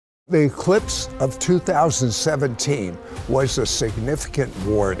The eclipse of 2017 was a significant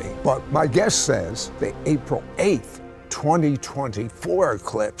warning, but my guest says the April 8th, 2024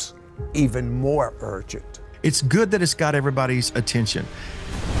 eclipse, even more urgent. It's good that it's got everybody's attention,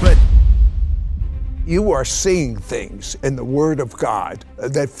 but you are seeing things in the Word of God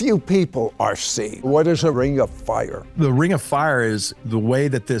that few people are seeing. What is a ring of fire? The ring of fire is the way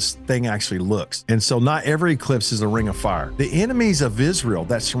that this thing actually looks. And so not every eclipse is a ring of fire. The enemies of Israel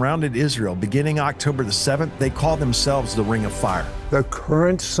that surrounded Israel beginning October the 7th, they call themselves the ring of fire. The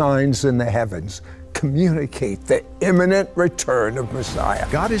current signs in the heavens communicate the imminent return of Messiah.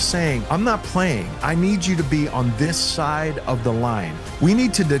 God is saying, I'm not playing. I need you to be on this side of the line. We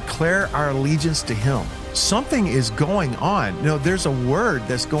need to declare our allegiance to Him. Something is going on. You know, there's a word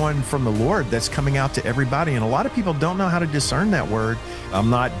that's going from the Lord that's coming out to everybody, and a lot of people don't know how to discern that word. I'm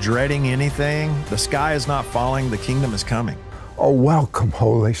not dreading anything. The sky is not falling. The kingdom is coming. Oh, welcome,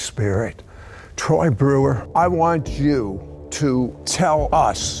 Holy Spirit. Troy Brewer, I want you to tell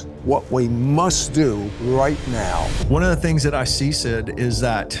us what we must do right now. One of the things that I see, Sid, is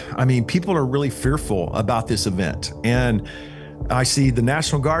that, people are really fearful about this event. And I see the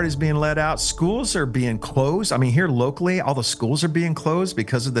National Guard is being let out. Schools are being closed. Here locally, all the schools are being closed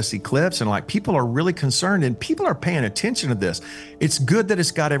because of this eclipse. And people are really concerned and people are paying attention to this. It's good that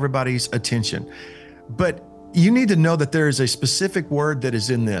it's got everybody's attention. But you need to know that there is a specific word that is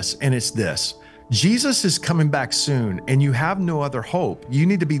in this, and it's this. Jesus is coming back soon, and you have no other hope. You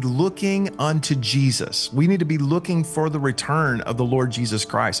need to be looking unto Jesus. We need to be looking for the return of the Lord Jesus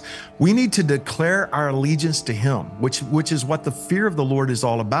Christ. We need to declare our allegiance to Him, which is what the fear of the Lord is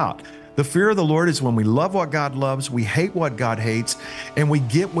all about. The fear of the Lord is when we love what God loves, we hate what God hates, and we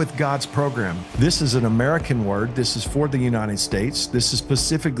get with God's program. This is an American word. This is for the United States. This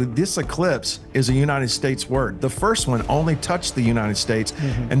eclipse is a United States word. The first one only touched the United States,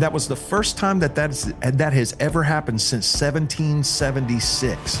 and that was the first time that has ever happened since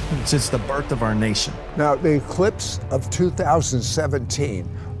 1776, since the birth of our nation. Now, the eclipse of 2017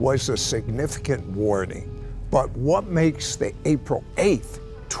 was a significant warning, but what makes the April 8th,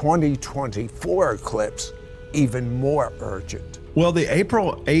 2024 eclipse even more urgent? Well, the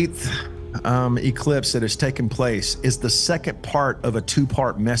April 8th eclipse that has taken place is the second part of a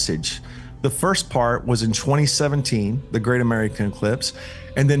two-part message. The first part was in 2017, the Great American Eclipse,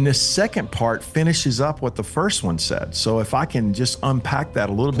 and then this second part finishes up what the first one said. So if I can just unpack that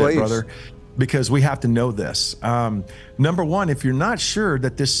a little bit, brother, because we have to know this. Number one, if you're not sure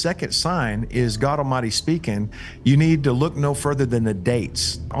that this second sign is God Almighty speaking, you need to look no further than the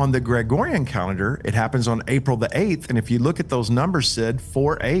dates. On the Gregorian calendar, it happens on April the 8th. And if you look at those numbers, Sid,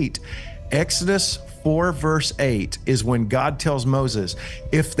 4-8, Exodus 4 verse 8 is when God tells Moses,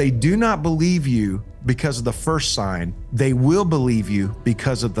 if they do not believe you because of the first sign, they will believe you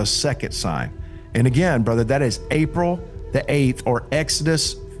because of the second sign. And again, brother, that is April the 8th, or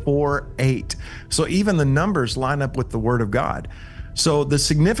Exodus 4-8. So even the numbers line up with the Word of God. So the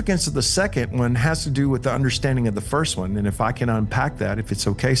significance of the second one has to do with the understanding of the first one. And if I can unpack that, if it's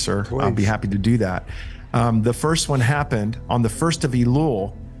okay, sir, please. I'll be happy to do that. The first one happened on the 1st of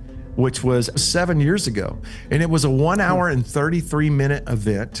Elul, which was 7 years ago. And it was a 1 hour and 33-minute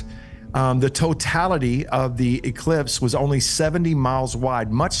event. The totality of the eclipse was only 70 miles wide,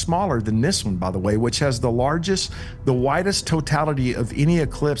 much smaller than this one, by the way, which has the widest totality of any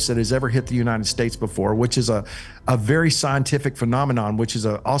eclipse that has ever hit the United States before, which is a very scientific phenomenon, which is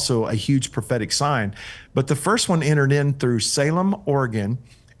also a huge prophetic sign. But the first one entered in through Salem, Oregon,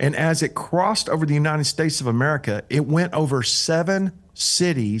 and as it crossed over the United States of America, it went over 7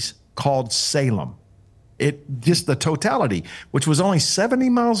 cities called Salem. Just the totality, which was only 70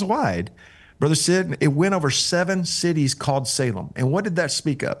 miles wide, Brother Sid, it went over 7 cities called Salem. And what did that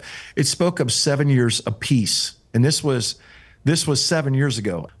speak of? It spoke of 7 years of peace. And this was 7 years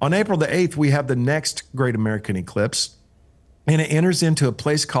ago. On April the 8th, we have the next Great American Eclipse, and it enters into a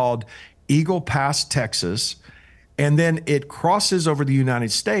place called Eagle Pass, Texas. And then it crosses over the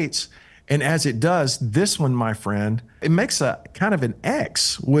United States. And as it does, this one, my friend, it makes a kind of an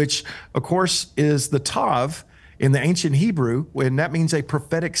X, which of course is the Tav in the ancient Hebrew, and that means a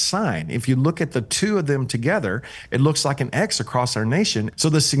prophetic sign. If you look at the two of them together, it looks like an X across our nation. So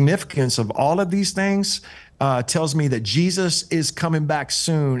the significance of all of these things tells me that Jesus is coming back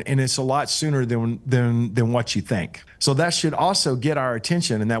soon, and it's a lot sooner than what you think. So that should also get our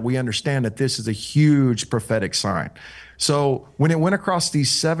attention, and that we understand that this is a huge prophetic sign. So when it went across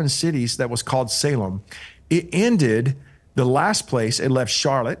these 7 cities that was called Salem, it ended The last place, it left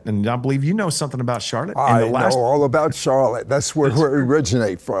Charlotte, and I believe you know something about Charlotte. I and the last, know all about Charlotte. That's where we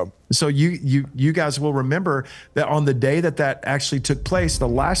originate from. So you guys will remember that on the day that actually took place, the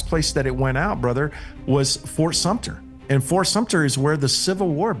last place that it went out, brother, was Fort Sumter. And Fort Sumter is where the Civil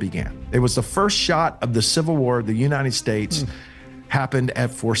War began. It was the first shot of the Civil War of the United States happened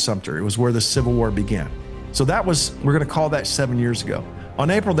at Fort Sumter. It was where the Civil War began. So we're going to call that 7 years ago. On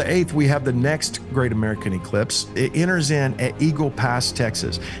April the 8th, we have the next great American eclipse. It enters in at Eagle Pass,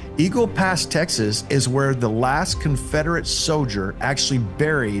 Texas. Eagle Pass, Texas is where the last Confederate soldier actually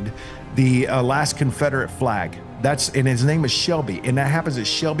buried the last Confederate flag. And his name is Shelby, and that happens at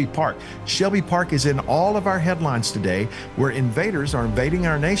Shelby Park. Shelby Park is in all of our headlines today, where invaders are invading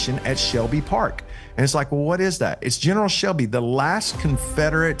our nation at Shelby Park. And it's like, well, what is that? It's General Shelby, the last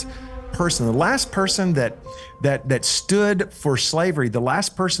Confederate person, the last person that stood for slavery, the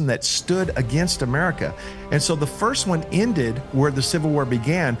last person that stood against America. And so the first one ended where the Civil War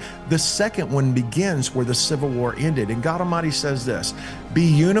began. The second one begins where the Civil War ended. And God Almighty says this: be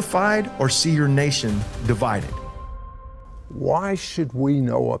unified or see your nation divided. Why should we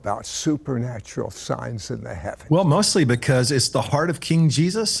know about supernatural signs in the heavens? Well, mostly because it's the heart of King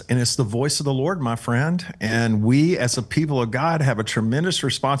Jesus and it's the voice of the Lord, my friend. And we as a people of God have a tremendous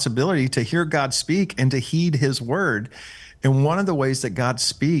responsibility to hear God speak and to heed his word. And one of the ways that God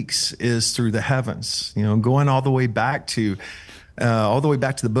speaks is through the heavens, going all the way back to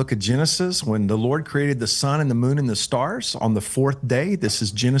the book of Genesis, when the Lord created the sun and the moon and the stars on the fourth day. This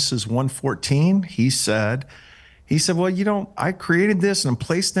is Genesis 1:14. He said, well, I created this and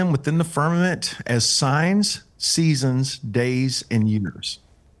placed them within the firmament as signs, seasons, days, and years.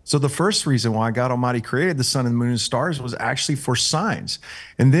 So the first reason why God Almighty created the sun and the moon and stars was actually for signs.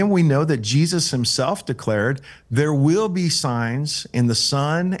 And then we know that Jesus himself declared there will be signs in the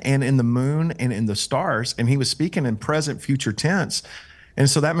sun and in the moon and in the stars. And he was speaking in present, future tense. And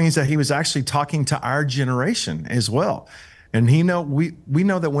so that means that he was actually talking to our generation as well. And we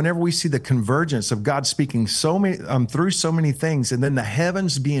know that whenever we see the convergence of God speaking through so many things, and then the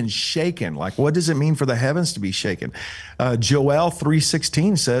heavens being shaken, like what does it mean for the heavens to be shaken? Joel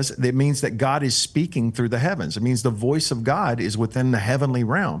 3:16 says it means that God is speaking through the heavens. It means the voice of God is within the heavenly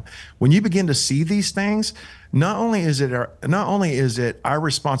realm. When you begin to see these things, not only is it our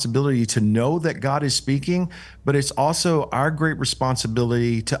responsibility to know that God is speaking, but it's also our great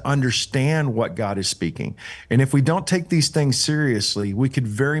responsibility to understand what God is speaking. And if we don't take these things seriously, we could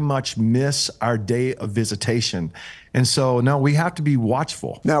very much miss our day of visitation. And so, no, we have to be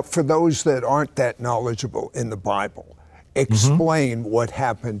watchful. Now, for those that aren't that knowledgeable in the Bible, explain what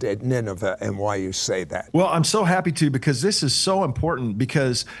happened at Nineveh and why you say that. Well, I'm so happy to, because this is so important,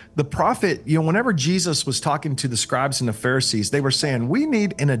 because the prophet, whenever Jesus was talking to the scribes and the Pharisees, they were saying, we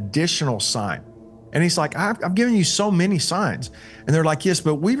need an additional sign. And he's like, I've given you so many signs. And they're like, yes,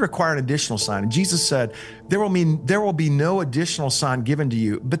 but we require an additional sign. And Jesus said, there will be no additional sign given to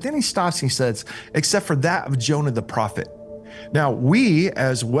you. But then he stops and he says, except for that of Jonah the prophet. Now, we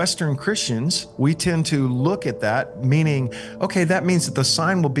as Western Christians, we tend to look at that, meaning, okay, that means that the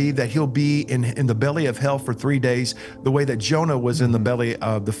sign will be that he'll be in the belly of hell for 3 days, the way that Jonah was in the belly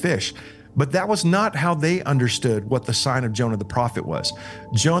of the fish. But that was not how they understood what the sign of Jonah the prophet was.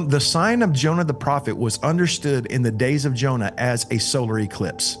 The sign of Jonah the prophet was understood in the days of Jonah as a solar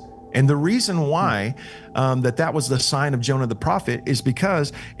eclipse. And the reason why that was the sign of Jonah the prophet is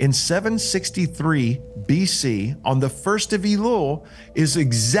because in 763 BC, on the 1st of Elul, is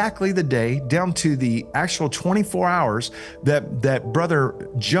exactly the day, down to the actual 24 hours, that brother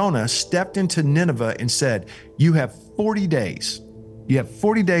Jonah stepped into Nineveh and said, you have 40 days. You have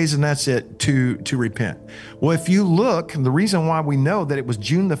 40 days and that's it to repent. Well, if you look, the reason why we know that it was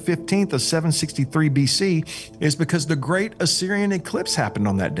June the 15th of 763 BC is because the great Assyrian eclipse happened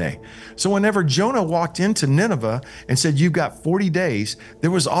on that day. So whenever Jonah walked into Nineveh and said, you've got 40 days,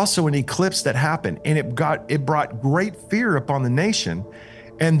 there was also an eclipse that happened, and it brought great fear upon the nation.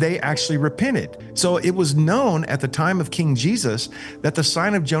 And they actually repented. So it was known at the time of King Jesus that the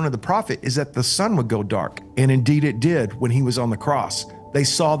sign of Jonah the prophet is that the sun would go dark. And indeed it did when he was on the cross. They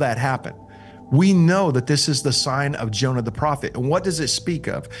saw that happen. We know that this is the sign of Jonah the prophet. And what does it speak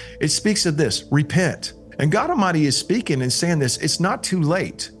of? It speaks of this: repent. And God Almighty is speaking and saying this: it's not too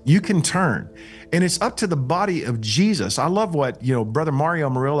late. You can turn. And it's up to the body of Jesus. I love what, Brother Mario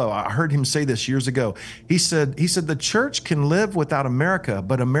Murillo, I heard him say this years ago. He said, the church can live without America,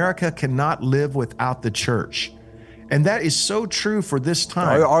 but America cannot live without the church. And that is so true for this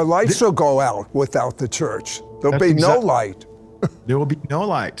time. Our lights will go out without the church. There'll be no light. There will be no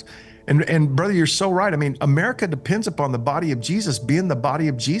light. And brother, you're so right. I mean, America depends upon the body of Jesus being the body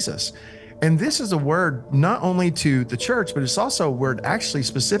of Jesus. And this is a word not only to the church, but it's also a word actually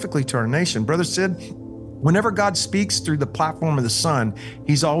specifically to our nation. Brother Sid, whenever God speaks through the platform of the sun,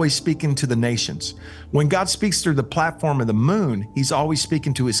 he's always speaking to the nations. When God speaks through the platform of the moon, he's always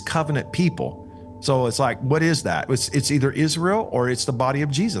speaking to his covenant people. So it's like, what is that? It's either Israel or it's the body of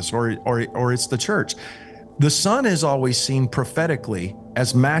Jesus or it's the church. The sun is always seen prophetically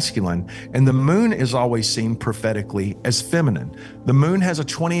as masculine, and the moon is always seen prophetically as feminine. The moon has a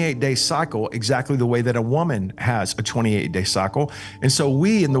 28-day cycle, exactly the way that a woman has a 28-day cycle. And so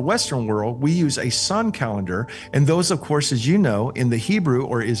we in the Western world, we use a sun calendar. And those, of course, as you know, in the Hebrew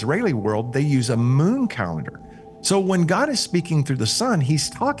or Israeli world, they use a moon calendar. So when God is speaking through the sun, he's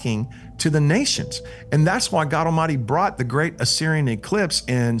talking to the nations. And that's why God Almighty brought the great Assyrian eclipse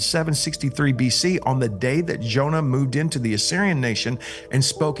in 763 BC on the day that Jonah moved into the Assyrian nation and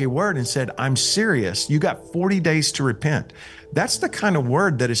spoke a word and said, I'm serious. You got 40 days to repent. That's the kind of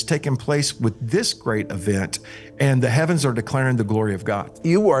word that has taken place with this great event, and the heavens are declaring the glory of God.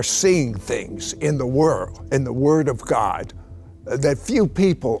 You are seeing things in the world, in the Word of God, that few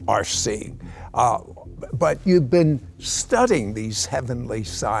people are seeing. But you've been studying these heavenly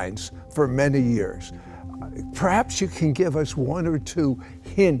signs for many years. Perhaps you can give us one or two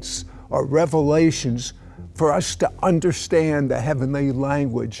hints or revelations for us to understand the heavenly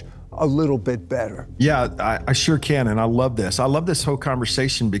language a little bit better. Yeah, I sure can, and I love this. I love this whole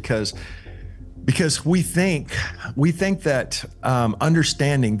conversation because we think that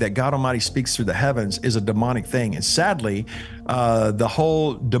understanding that God Almighty speaks through the heavens is a demonic thing. And sadly, the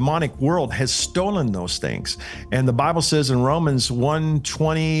whole demonic world has stolen those things. And the Bible says in Romans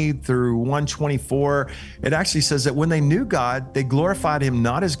 1:20 through 1:24, it actually says that when they knew God, they glorified him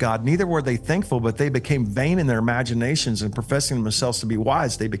not as God, neither were they thankful, but they became vain in their imaginations, and professing themselves to be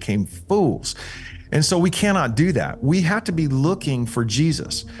wise, they became fools. And so we cannot do that. We have to be looking for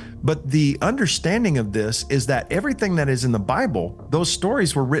Jesus. But the understanding of this is that everything that is in the Bible, those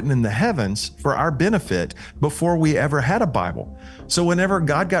stories were written in the heavens for our benefit before we ever had a Bible. So whenever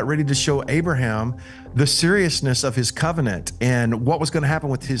God got ready to show Abraham the seriousness of his covenant and what was going to happen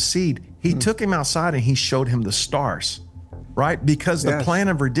with his seed, he took him outside and he showed him the stars. Right? Because the plan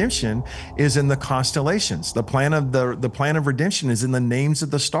of redemption is in the constellations. The plan of redemption is in the names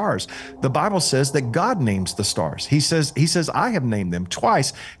of the stars. The Bible says that God names the stars. He says, I have named them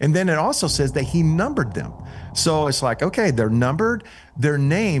twice. And then it also says that he numbered them. So it's like, okay, they're numbered, they're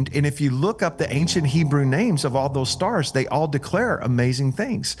named. And if you look up the ancient Hebrew names of all those stars, they all declare amazing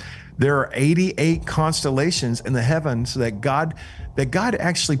things. There are 88 constellations in the heavens that God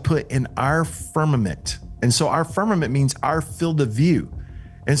actually put in our firmament. And so our firmament means our field of view.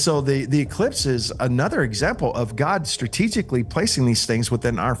 And so the eclipse is another example of God strategically placing these things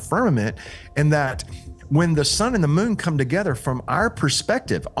within our firmament, and that when the sun and the moon come together from our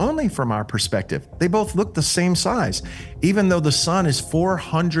perspective, only from our perspective, they both look the same size. Even though the sun is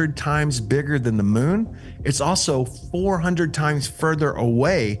 400 times bigger than the moon, it's also 400 times further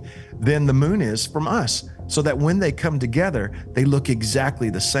away than the moon is from us. So that when they come together, they look exactly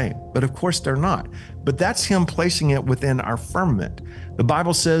the same. But of course they're not. But that's him placing it within our firmament. The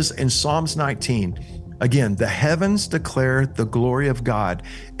Bible says in Psalms 19, again, the heavens declare the glory of God,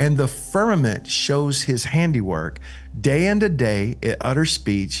 and the firmament shows his handiwork. Day unto day it utters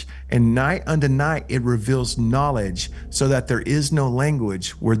speech, and night unto night it reveals knowledge, so that there is no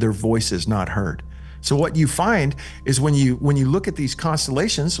language where their voice is not heard. So what you find is when you look at these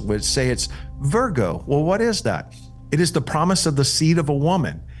constellations, which say it's Virgo, well, what is that? It is the promise of the seed of a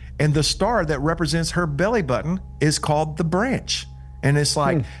woman. And the star that represents her belly button is called the branch. And it's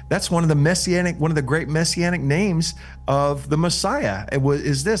like, that's one of the great messianic names of the Messiah.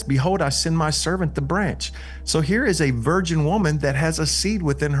 Is this, behold, I send my servant the branch. So here is a virgin woman that has a seed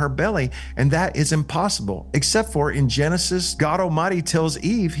within her belly, and that is impossible, except for in Genesis, God Almighty tells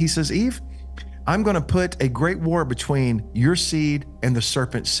Eve, he says, Eve, I'm going to put a great war between your seed and the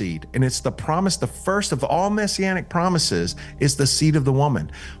serpent's seed. And it's the promise, the first of all messianic promises is the seed of the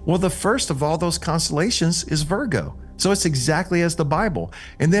woman. Well, the first of all those constellations is Virgo. So it's exactly as the Bible.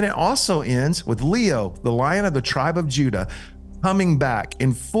 And then it also ends with Leo, the lion of the tribe of Judah, coming back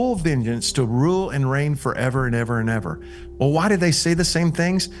in full vengeance to rule and reign forever and ever and ever. Well, why do they say the same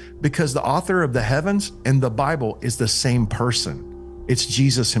things? Because the author of the heavens and the Bible is the same person. It's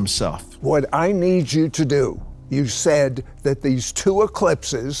Jesus himself. What I need you to do, you said that these two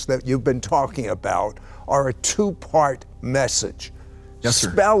eclipses that you've been talking about are a two-part message. Yes,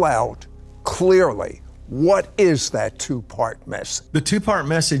 sir. Spell out clearly, what is that two-part message? The two-part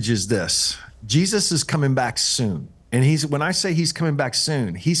message is this: Jesus is coming back soon. And when I say he's coming back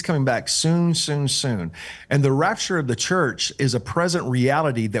soon, he's coming back soon, soon, soon. And the rapture of the church is a present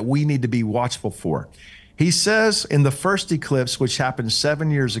reality that we need to be watchful for. He says in the first eclipse, which happened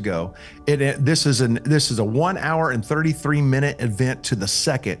 7 years ago, this is a 1 hour and 33 minute event to the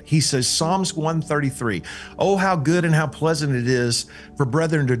second. He says, Psalms 133, oh, how good and how pleasant it is for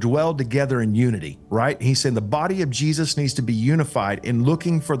brethren to dwell together in unity, right? He's saying the body of Jesus needs to be unified in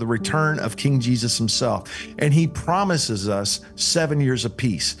looking for the return of King Jesus himself. And he promises us 7 years of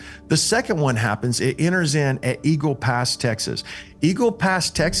peace. The second one happens, it enters in at Eagle Pass, Texas. Eagle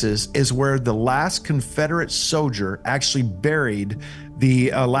Pass, Texas is where the last Confederate soldier actually buried the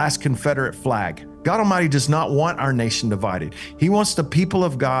last Confederate flag. God Almighty does not want our nation divided. He wants the people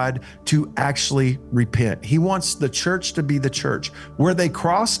of God to actually repent. He wants the church to be the church. Where they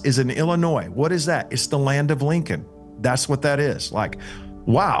cross is in Illinois. What is that? It's the land of Lincoln. That's what that is. Like,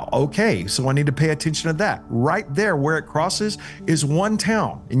 wow, okay, so I need to pay attention to that. Right there where it crosses is one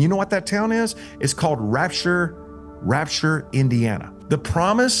town. And you know what that town is? It's called Rapture, Indiana. The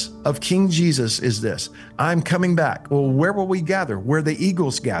promise of King Jesus is this: I'm coming back. Well, where will we gather? Where the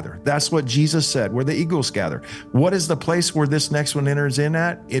eagles gather. That's what Jesus said, where the eagles gather. What is the place where this next one enters in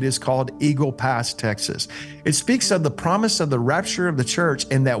at? It is called Eagle Pass, Texas. It speaks of the promise of the rapture of the church,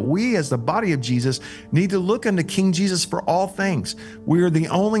 and that we as the body of Jesus need to look unto King Jesus for all things. We are the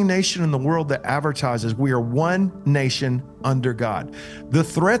only nation in the world that advertises we are one nation under God. The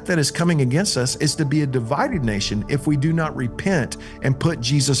threat that is coming against us is to be a divided nation if we do not repent and put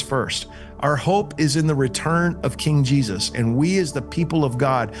Jesus first. Our hope is in the return of King Jesus, and we as the people of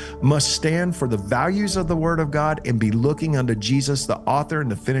God must stand for the values of the Word of God and be looking unto Jesus, the author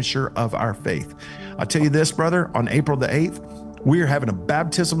and the finisher of our faith. I'll tell you this, brother, on April the 8th, we are having a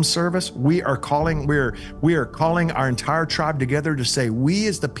baptism service. We are calling our entire tribe together to say, we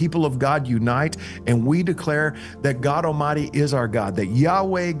as the people of God unite, and we declare that God Almighty is our God, that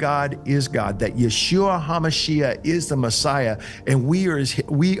Yahweh God is God, that Yeshua HaMashiach is the Messiah, and we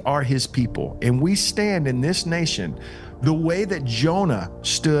are his people. And we stand in this nation the way that Jonah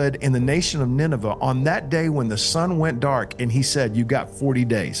stood in the nation of Nineveh on that day when the sun went dark and he said, you got 40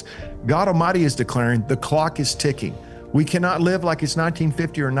 days. God Almighty is declaring the clock is ticking. We cannot live like it's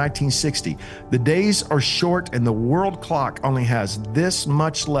 1950 or 1960. The days are short and the world clock only has this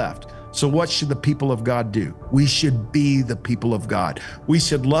much left. So what should the people of God do? We should be the people of God. We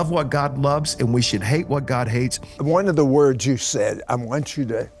should love what God loves, and we should hate what God hates. One of the words you said, I want you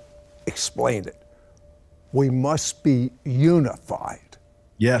to explain it. We must be unified.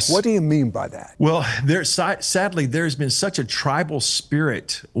 Yes. What do you mean by that? Well, sadly, there's been such a tribal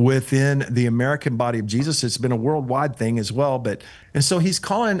spirit within the American body of Jesus. It's been a worldwide thing as well. And so he's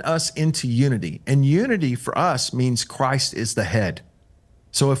calling us into unity. And unity for us means Christ is the head.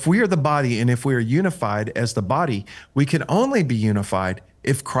 So if we are the body and if we are unified as the body, we can only be unified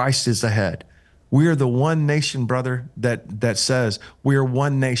if Christ is the head. We are the one nation, brother, that says we are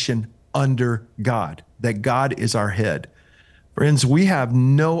one nation under God, that God is our head. Friends, we have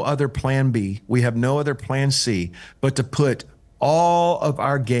no other plan B. We have no other plan C, but to put all of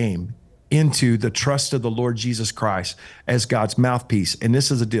our game into the trust of the Lord Jesus Christ as God's mouthpiece. And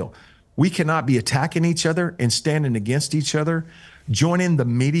this is the deal. We cannot be attacking each other and standing against each other, joining the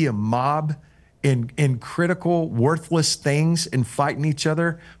media mob in critical, worthless things and fighting each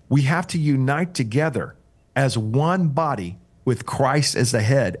other. We have to unite together as one body with Christ as the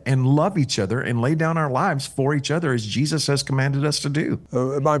head and love each other and lay down our lives for each other as Jesus has commanded us to do.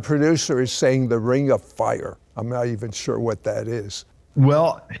 My producer is saying the ring of fire. I'm not even sure what that is.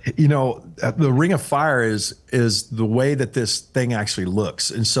 Well, you know, the ring of fire is the way that this thing actually looks.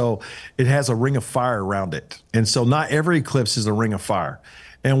 And so it has a ring of fire around it. And so not every eclipse is a ring of fire.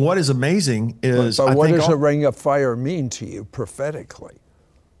 And what is amazing is... But what does a ring of fire mean to you prophetically?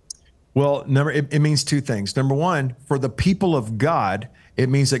 Well, it means two things. Number one, for the people of God, it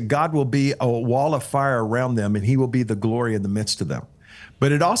means that God will be a wall of fire around them and he will be the glory in the midst of them.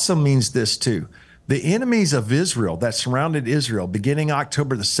 But it also means this too. The enemies of Israel that surrounded Israel beginning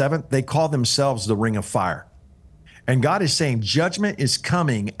October the 7th, they call themselves the Ring of Fire. And God is saying judgment is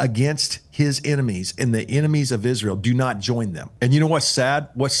coming against his enemies, and the enemies of Israel. Do not join them. And you know what's sad?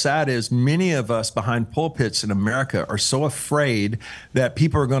 What's sad is many of us behind pulpits in America are so afraid that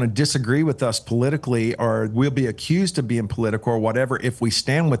people are going to disagree with us politically, or we'll be accused of being political or whatever if we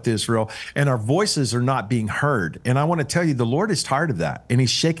stand with Israel, and our voices are not being heard. And I want to tell you, the Lord is tired of that, and he's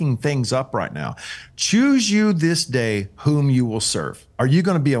shaking things up right now. Choose you this day whom you will serve. Are you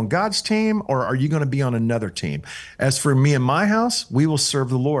going to be on God's team, or are you going to be on another team? As for me and my house, we will serve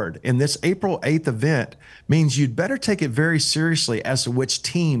the Lord. And this April 8th event means you'd better take it very seriously as to which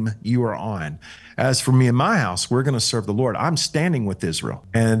team you are on. As for me and my house, we're going to serve the Lord. I'm standing with Israel.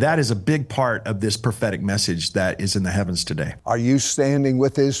 And that is a big part of this prophetic message that is in the heavens today. Are you standing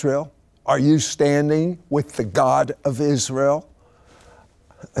with Israel? Are you standing with the God of Israel?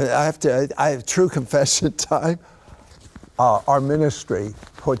 I have true confession time. Our ministry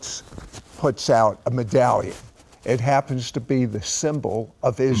puts out a medallion. It happens to be the symbol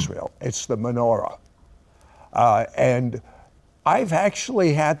of Israel. It's the menorah. And I've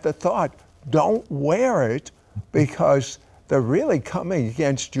actually had the thought, don't wear it because they're really coming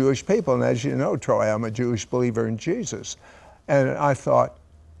against Jewish people. And as you know, Troy, I'm a Jewish believer in Jesus. And I thought,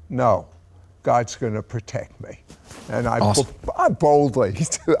 no, God's going to protect me. And I boldly,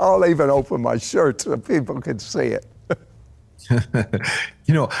 I'll even open my shirt so people can see it.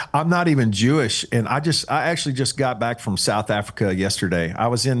 You know, I'm not even Jewish, and I actually just got back from South Africa yesterday. I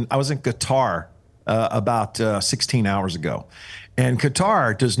was in Qatar about 16 hours ago, and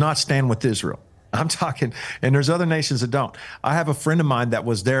Qatar does not stand with Israel. I'm talking, and there's other nations that don't. I have a friend of mine that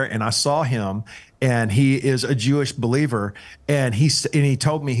was there, and I saw him, and he is a Jewish believer, and he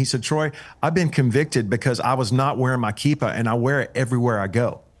told me, he said, Troy, I've been convicted because I was not wearing my kippah, and I wear it everywhere I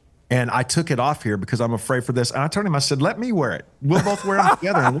go. And I took it off here because I'm afraid for this. And I told him, I said, let me wear it. We'll both wear it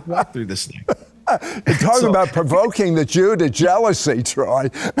together and we'll walk through this thing. You're talking about provoking the Jew to jealousy, Troy.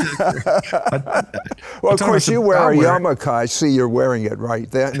 Well, of course, you wear a yarmulke. I see you're wearing it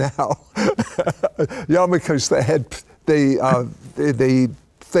right there now. Yarmulke's the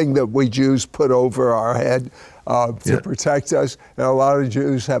thing that we Jews put over our head to protect us. And a lot of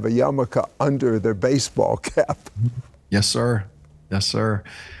Jews have a yarmulke under their baseball cap. Yes, sir. Yes, sir.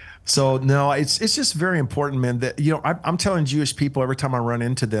 So no, it's just very important, man, that, you know, I'm telling Jewish people every time I run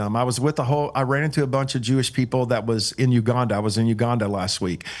into them. I ran into a bunch of Jewish people that was in Uganda. I was in Uganda last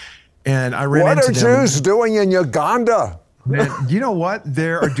week, and I ran into them. What are Jews doing in Uganda? And you know what? They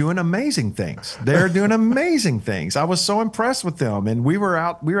are doing amazing things. They're doing amazing things. I was so impressed with them. And we were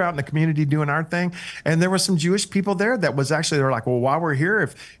out in the community doing our thing. And there were some Jewish people there that was actually, they were like, well, while we're here,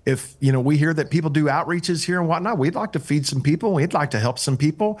 if you know, we hear that people do outreaches here and whatnot, we'd like to feed some people. We'd like to help some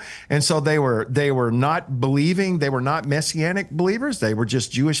people. And so they were not believing. They were not Messianic believers. They were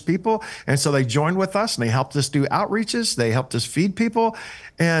just Jewish people. And so they joined with us and they helped us do outreaches. They helped us feed people.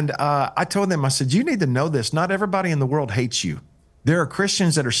 And I told them, I said, you need to know this. Not everybody in the world hates you. There are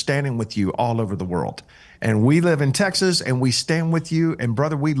Christians that are standing with you all over the world. And we live in Texas and we stand with you. And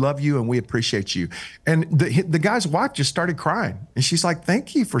brother, we love you and we appreciate you. And the guy's wife just started crying. And she's like,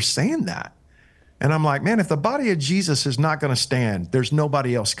 thank you for saying that. And I'm like, man, if the body of Jesus is not going to stand, there's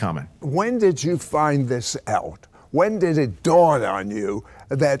nobody else coming. When did you find this out? When did it dawn on you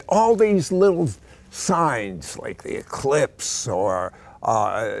that all these little signs like the eclipse or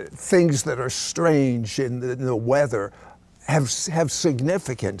things that are strange in the weather have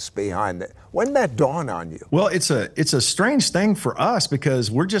significance behind it? When did that dawn on you? Well, it's a strange thing for us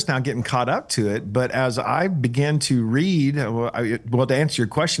because we're just now getting caught up to it. But as I began to read, well, to answer your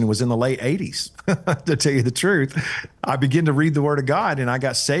question, it was in the late 80s, to tell you the truth. I began to read the Word of God, and I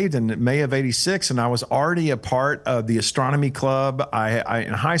got saved in May of 86, and I was already a part of the astronomy club.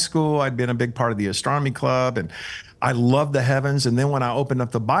 In high school, I'd been a big part of the astronomy club, and I loved the heavens. And then when I opened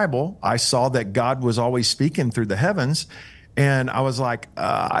up the Bible, I saw that God was always speaking through the heavens. And I was like,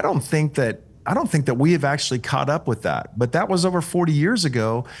 I don't think that we have actually caught up with that. But that was over 40 years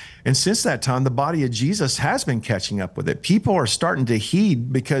ago. And since that time, the body of Jesus has been catching up with it. People are starting to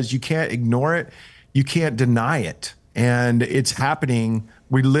heed because you can't ignore it. You can't deny it. And it's happening.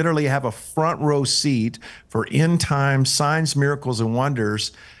 We literally have a front row seat for end time signs, miracles, and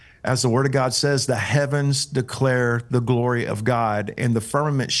wonders. As the Word of God says, the heavens declare the glory of God, and the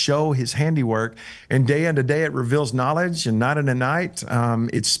firmament show his handiwork. And day unto day it reveals knowledge, and night unto night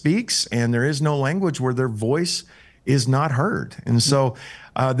it speaks, and there is no language where their voice is not heard. And so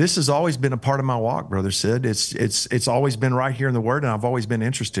this has always been a part of my walk, Brother Sid. It's always been right here in the Word, and I've always been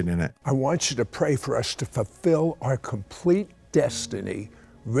interested in it. I want you to pray for us to fulfill our complete destiny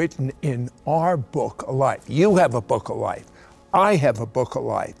written in our book of life. You have a book of life. I have a book of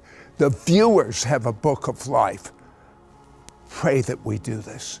life. The viewers have a book of life. Pray that we do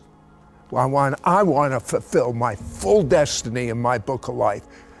this. I want to fulfill my full destiny in my book of life.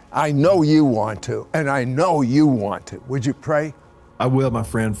 I know you want to, and I know you want to. Would you pray? I will, my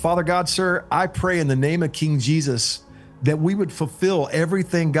friend. Father God, sir, I pray in the name of King Jesus that we would fulfill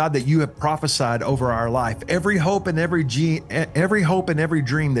everything, God, that you have prophesied over our life. Every hope and every dream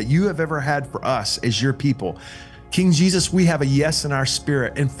that you have ever had for us as your people. King Jesus, we have a yes in our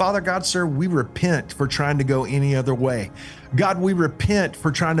spirit. And Father God, sir, we repent for trying to go any other way. God, we repent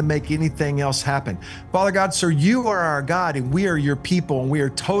for trying to make anything else happen. Father God, sir, you are our God and we are your people and we are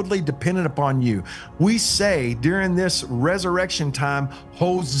totally dependent upon you. We say during this resurrection time,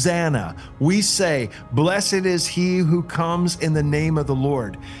 Hosanna. We say, blessed is he who comes in the name of the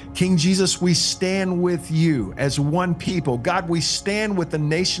Lord. King Jesus, we stand with you as one people. God, we stand with the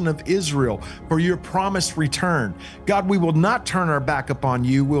nation of Israel for your promised return. God, we will not turn our back upon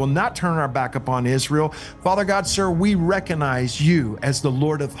you. We will not turn our back upon Israel. Father God, sir, we recognize you as the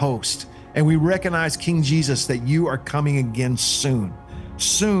Lord of hosts, and we recognize, King Jesus, that you are coming again soon.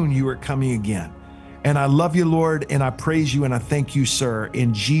 Soon you are coming again. And I love you, Lord, and I praise you and I thank you, sir,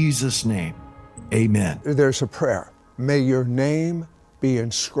 in Jesus' name. Amen. There's a prayer. May your name be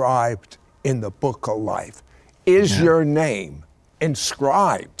inscribed in the book of life. Is your name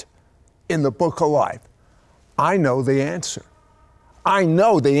inscribed in the book of life? I know the answer. I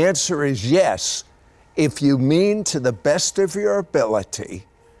know the answer is yes, if you mean to the best of your ability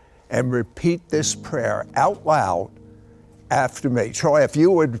and repeat this prayer out loud after me. Troy, if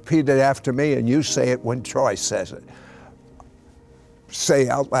you would repeat it after me and you say it when Troy says it. Say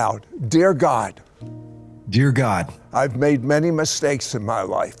out loud, Dear God. Dear God. I've made many mistakes in my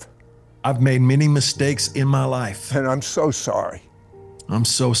life. I've made many mistakes in my life. And I'm so sorry. I'm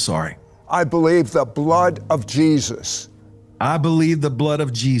so sorry. I believe the blood of Jesus. I believe the blood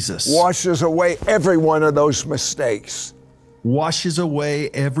of Jesus washes away every one of those mistakes. Washes away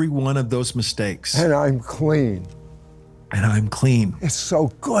every one of those mistakes. And I'm clean. And I'm clean. It's so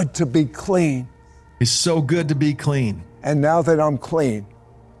good to be clean. It's so good to be clean. And now that I'm clean.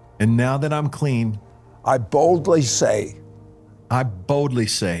 And now that I'm clean. I boldly say. I boldly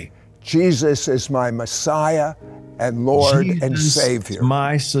say. Jesus is my Messiah and Lord Jesus and Savior.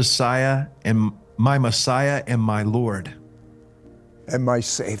 My Messiah and my Lord. And my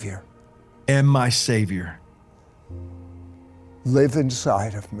Savior. And my Savior. Live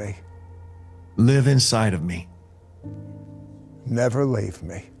inside of me. Live inside of me. Never leave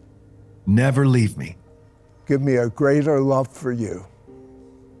me. Never leave me. Give me a greater love for you.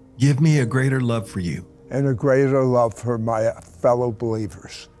 Give me a greater love for you. And a greater love for my fellow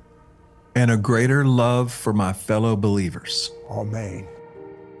believers. And a greater love for my fellow believers. Amen.